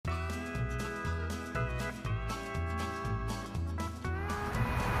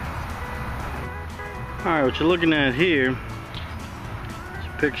Alright, what you're looking at here is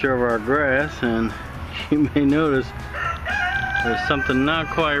a picture of our grass, and you may notice there's something not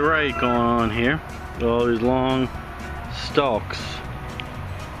quite right going on here with all these long stalks.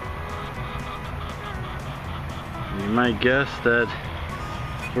 You might guess that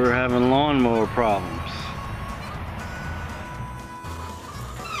we're having lawnmower problems.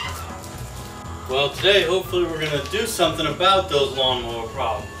 Well, today hopefully we're going to do something about those lawnmower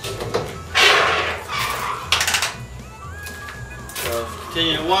problems. So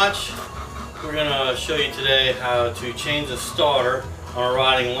continue to watch. We're going to show you today how to change a starter on a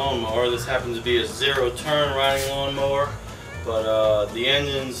riding lawnmower. This happens to be a zero-turn riding lawnmower, but the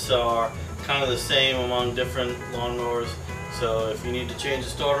engines are kind of the same among different lawnmowers. So if you need to change the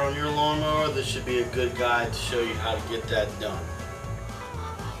starter on your lawnmower, this should be a good guide to show you how to get that done.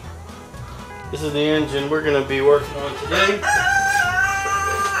 This is the engine we're going to be working on today.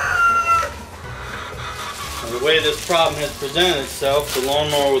 And the way this problem has presented itself, the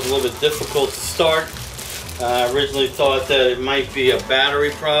lawnmower was a little bit difficult to start. I originally thought that it might be a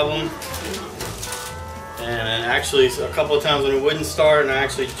battery problem. And actually a couple of times when it wouldn't start and I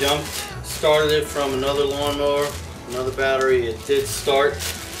actually started it from another lawnmower, another battery, it did start.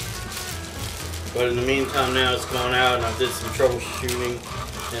 But in the meantime now it's gone out, and I did some troubleshooting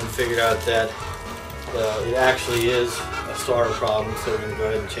and figured out that it actually is a starter problem, so we're going to go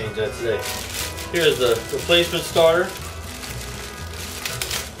ahead and change that today. Here's the replacement starter.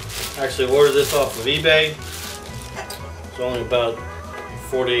 I actually ordered this off of eBay. It's only about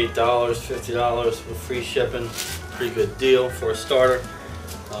 $48, $50 with free shipping. Pretty good deal for a starter.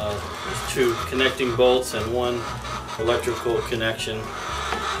 There's two connecting bolts and one electrical connection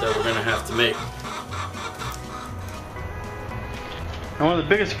that we're going to have to make. And one of the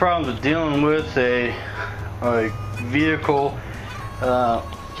biggest problems with dealing with a vehicle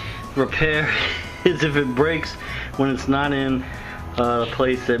repair is if it breaks when it's not in a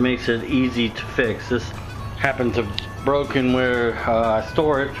place that makes it easy to fix. This happened to broken where I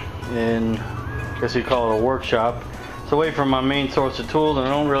store it in, I guess you call it a workshop. It's away from my main source of tools, and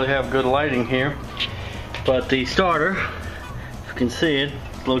I don't really have good lighting here. But the starter, if you can see it,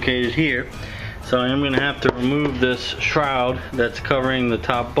 it's located here. So I am going to have to remove this shroud that's covering the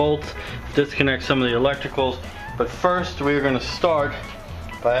top bolts, disconnect some of the electricals. But first we're going to start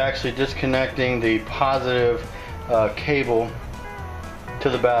by actually disconnecting the positive cable to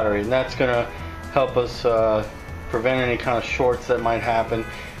the battery. And that's going to help us prevent any kind of shorts that might happen.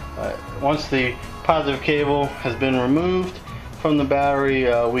 Once the positive cable has been removed from the battery,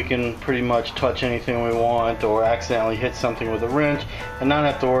 we can pretty much touch anything we want or accidentally hit something with a wrench and not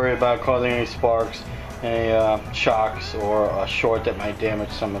have to worry about causing any sparks, any shocks, or a short that might damage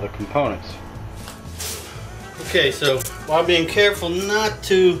some of the components. Okay, so while being careful not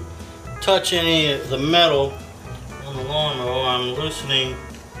to touch any of the metal on the lawnmower, I'm loosening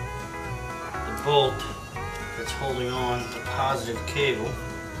the bolt that's holding on the positive cable.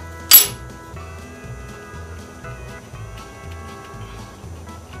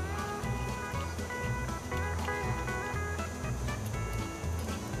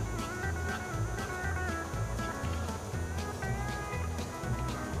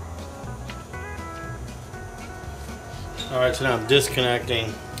 Alright, so now I'm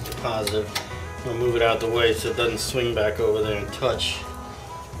disconnecting the positive. I'm going to move it out the way so it doesn't swing back over there and touch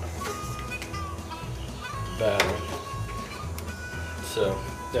the battery. So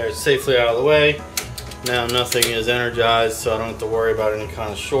there, it's safely out of the way. Now nothing is energized, so I don't have to worry about any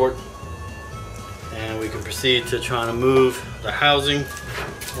kind of short. And we can proceed to trying to move the housing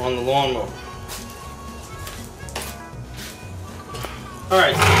on the lawnmower.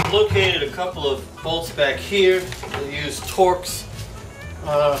 Alright, so I've located a couple of bolts back here that use Torx,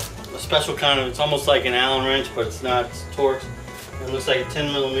 a special kind of, it's almost like an Allen wrench, but it's not, it's Torx. It looks like a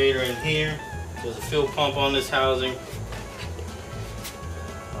 10mm in here. There's a fuel pump on this housing.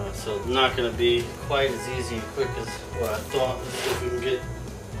 So it's not going to be quite as easy and quick as what I thought. Let's see if we can get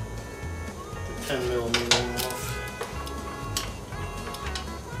the 10mm off.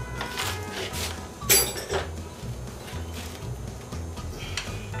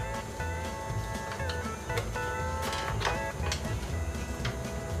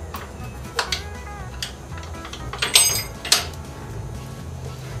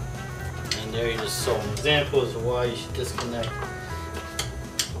 There you just saw an example as to why you should disconnect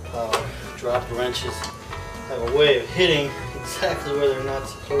power. Drop wrenches have a way of hitting exactly where they're not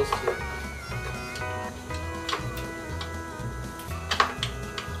supposed to.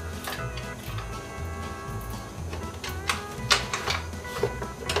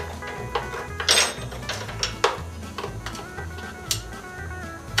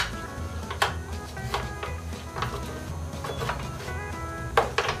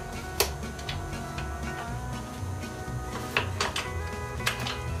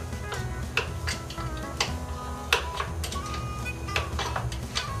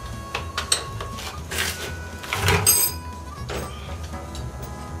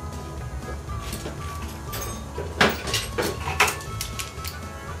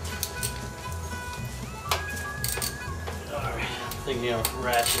 think, you know,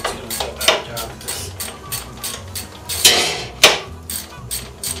 ratchet's gonna do a better job of this.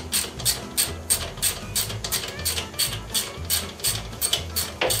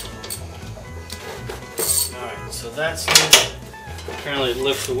 Alright, so that's loose. Apparently it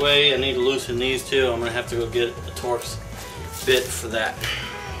lifts away. I need to loosen these two. I'm gonna have to go get a Torx bit for that.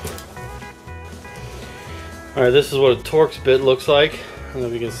 Alright, this is what a Torx bit looks like. I don't know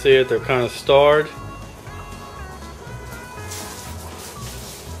if you can see it, they're kind of starred.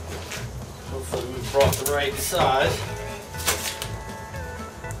 Hopefully we brought the right size.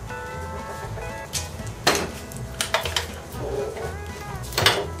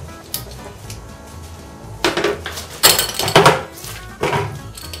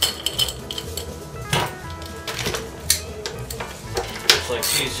 Looks like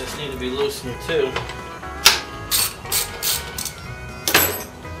these just need to be loosened too.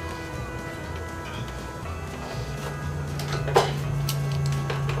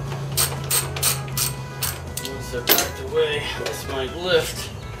 They're backed away, this might lift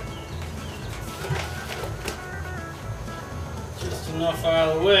just enough out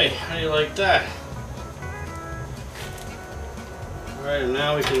of the way. How do you like that? Alright, and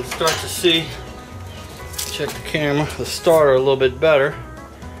now we can start to see, check the camera, the starter a little bit better.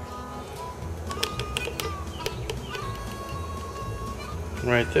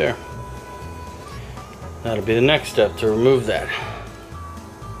 Right there. That'll be the next step, to remove that.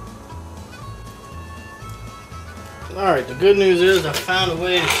 Alright, the good news is I found a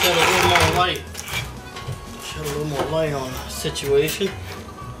way to shed a little more light. Shed a little more light on the situation.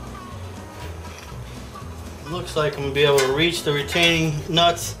 It looks like I'm going to be able to reach the retaining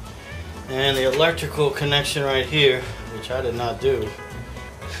nuts and the electrical connection right here, which I did not do.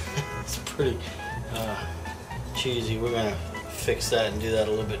 It's pretty cheesy. We're going to fix that and do that a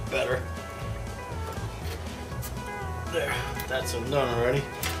little bit better. There, that's done already.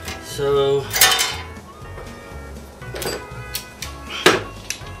 So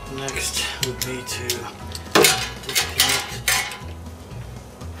next would be to disconnect.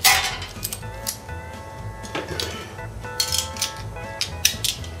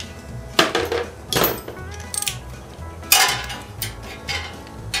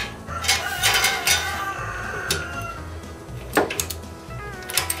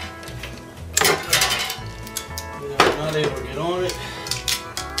 I'm not able to get on it.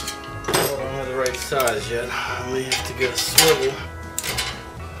 I don't have the right size yet. I may have to get a swivel.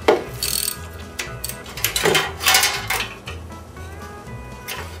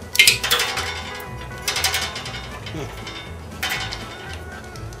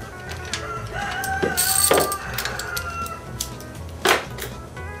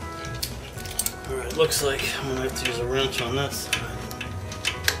 Alright, looks like I'm going to have to use a wrench on that side.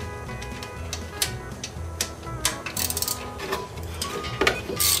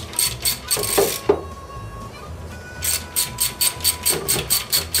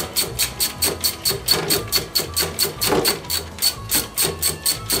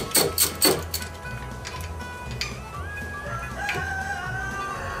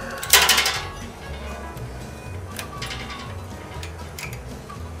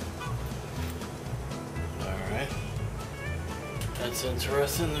 That's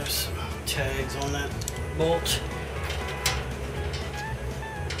interesting. There's some tags on that bolt.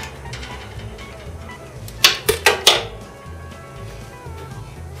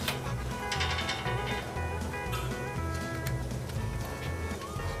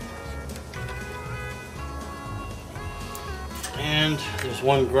 And there's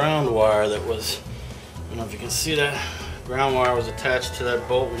one ground wire that was, I don't know if you can see that, ground wire was attached to that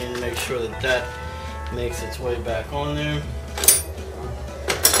bolt. We need to make sure that that makes its way back on there.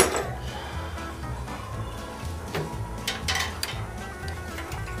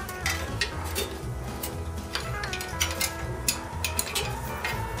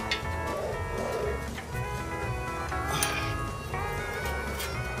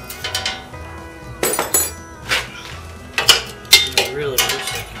 I really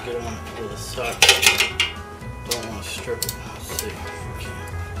wish I could get on with a socket. Don't want to strip it. Let's see if we can.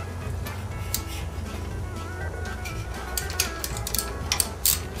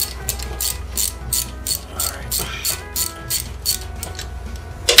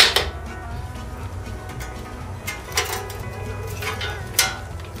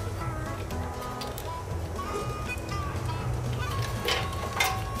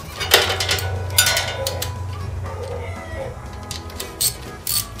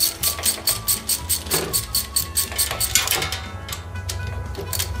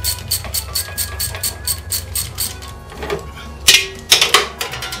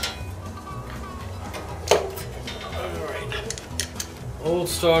 Old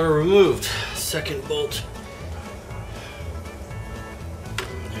starter removed. Second bolt.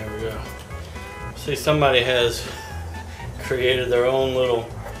 There we go. See, somebody has created their own little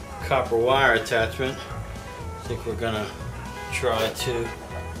copper wire attachment. I think we're gonna try to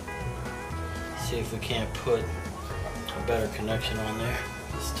see if we can't put a better connection on there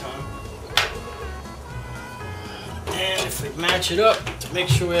this time. And if we match it up to make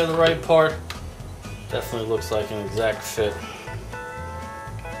sure we have the right part, definitely looks like an exact fit.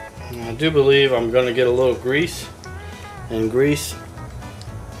 And I do believe I'm going to get a little grease and grease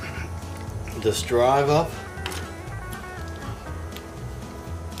this drive up,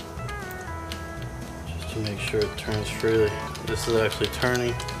 just to make sure it turns freely. This is actually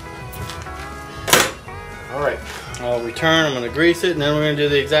turning. Alright, I'll return, I'm going to grease it, and then we're going to do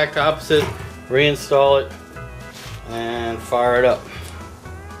the exact opposite, reinstall it and fire it up.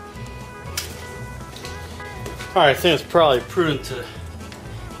 Alright, I think it's probably prudent to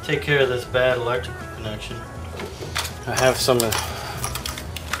take care of this bad electrical connection. I have some of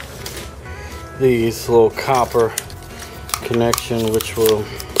these little copper connection which will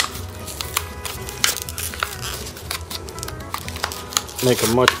make a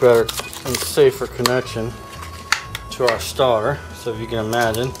much better and safer connection to our starter. So if you can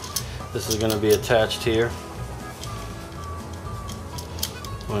imagine, this is going to be attached here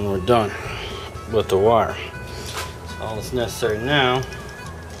when we're done with the wire. So all that's necessary now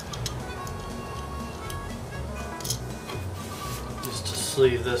is to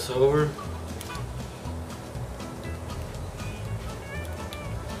sleeve this over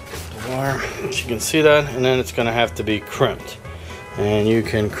the wire, as you can see that, and then it's going to have to be crimped. And you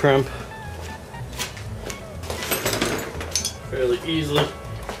can crimp fairly easily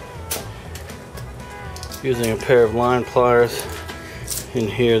using a pair of line pliers. In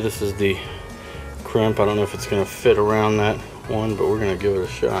here, this is the crimp. I don't know if it's going to fit around that one, but we're going to give it a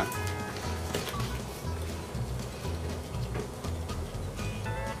shot.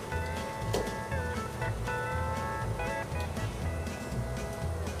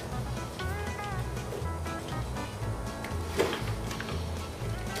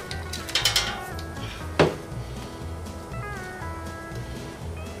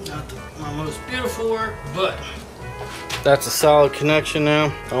 Not my most beautiful work, but that's a solid connection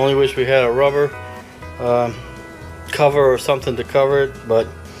now. I only wish we had a rubber cover or something to cover it, but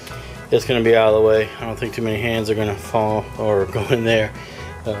it's going to be out of the way. I don't think too many hands are going to fall or go in there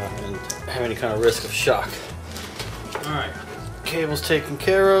and have any kind of risk of shock. Alright, cable's taken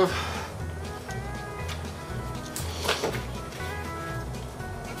care of.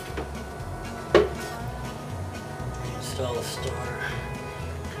 Install the starter.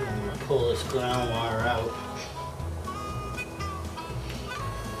 I'm going to pull this ground wire out.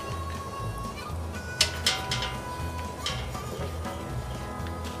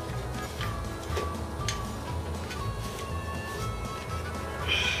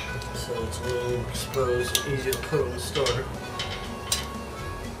 So it's a little more exposed, easier to put on the starter.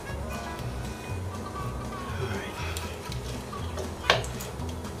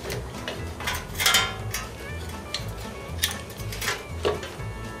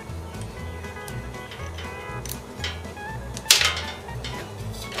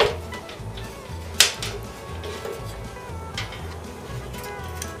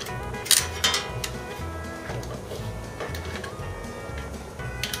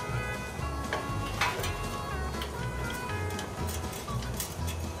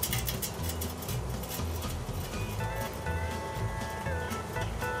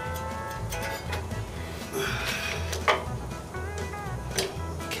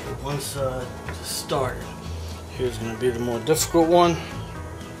 One side to start. Here's going to be the more difficult one. Make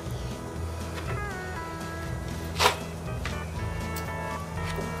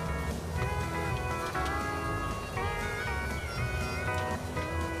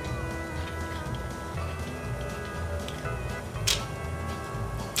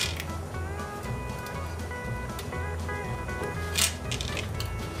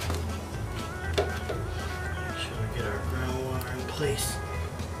sure we get our ground wire in place.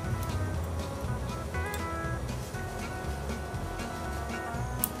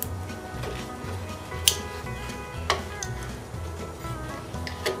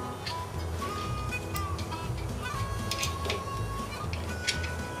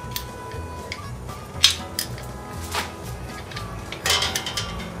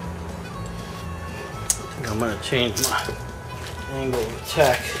 I'm going to change my angle of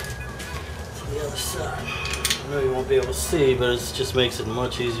attack to the other side. I know you won't be able to see, but it just makes it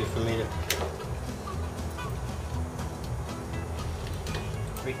much easier for me to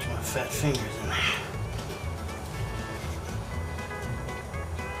reach my fat fingers in there.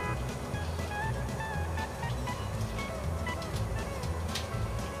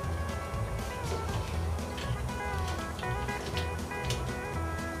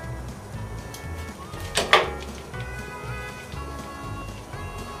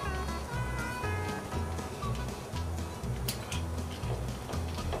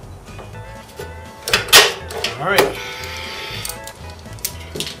 All right.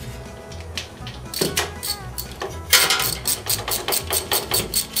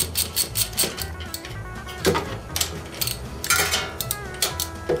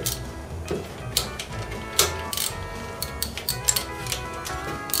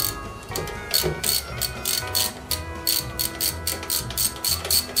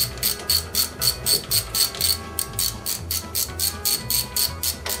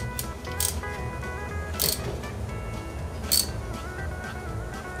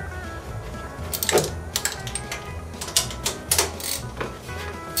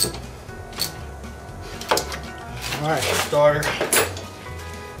 All right, starter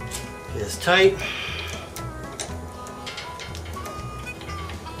is tight.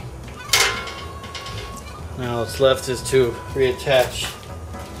 Now what's left is to reattach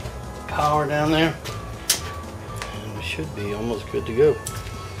the power down there, and we should be almost good to go.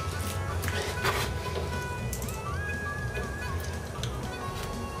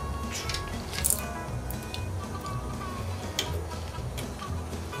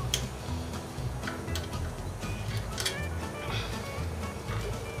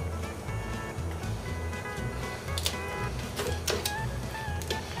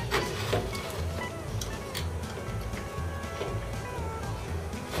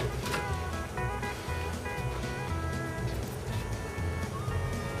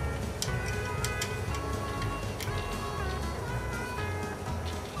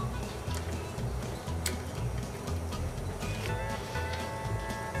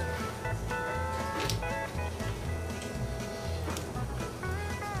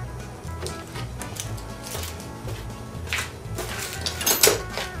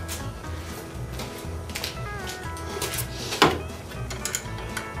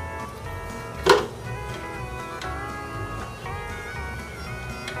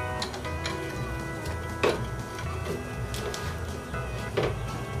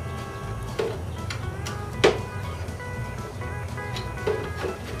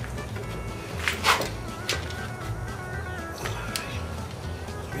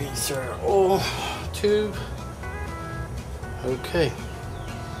 Reinsert our oil tube. Okay.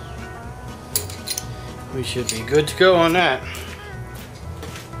 We should be good to go on that.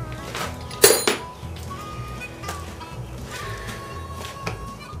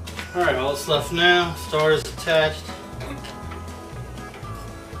 Alright, all that's left now, starter's attached.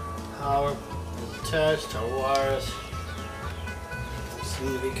 Power is attached, our wires don't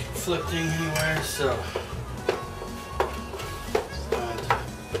seem to be conflicting anywhere, so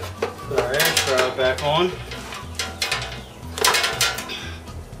put our air shroud back on.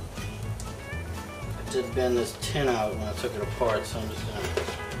 I did bend this tin out when I took it apart, so I'm just going to put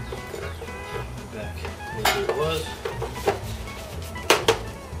it back where it was.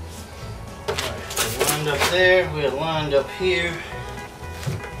 Alright, we're lined up there, we're lined up here.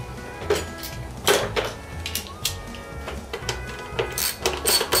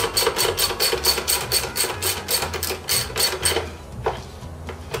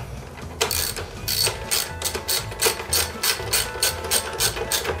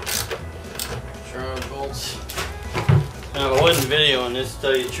 Now, if I wasn't videoing this, to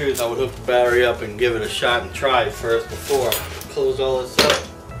tell you the truth, I would hook the battery up and give it a shot and try it first before I close all this up.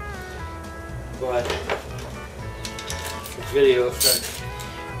 But for video effect,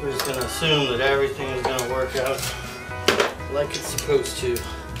 we're just going to assume that everything is going to work out like it's supposed to.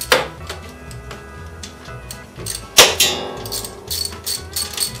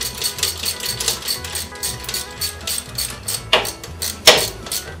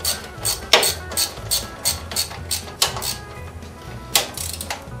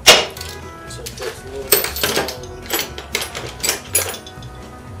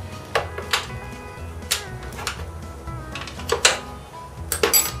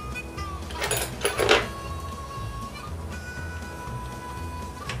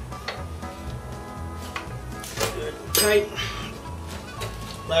 Tight.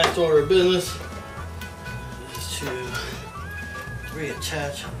 Last order of business is to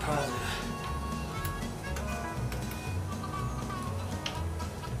reattach our positive.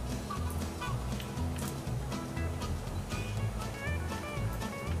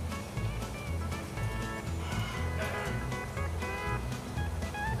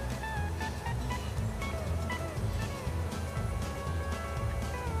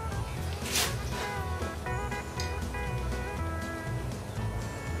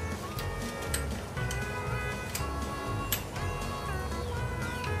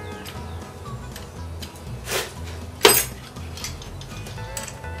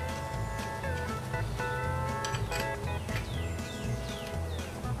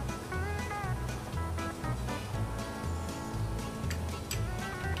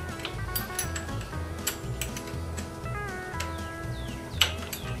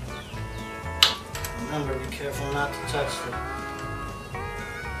 Remember, be careful not to touch the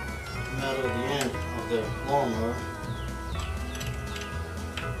metal at the end of the lawnmower.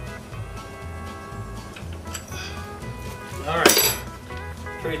 Alright,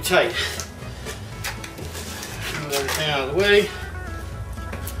 pretty tight. Move everything out of the way.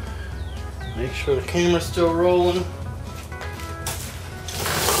 Make sure the camera's still rolling.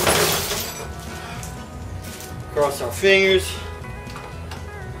 Cross our fingers.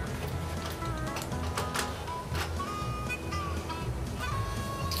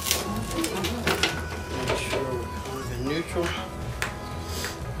 Make sure we're kind of in neutral.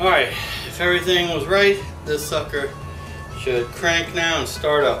 Alright, if everything was right, this sucker should crank now and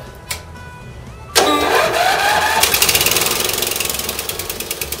start up.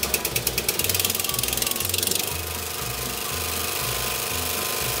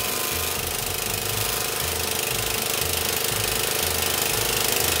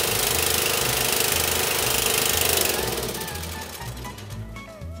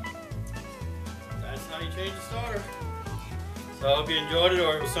 That's how you change the starter. So I hope you enjoyed it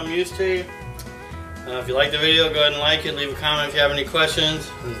or it was some use to you. If you liked the video, go ahead and like it, leave a comment if you have any questions,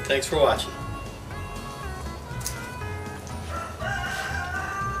 and thanks for watching.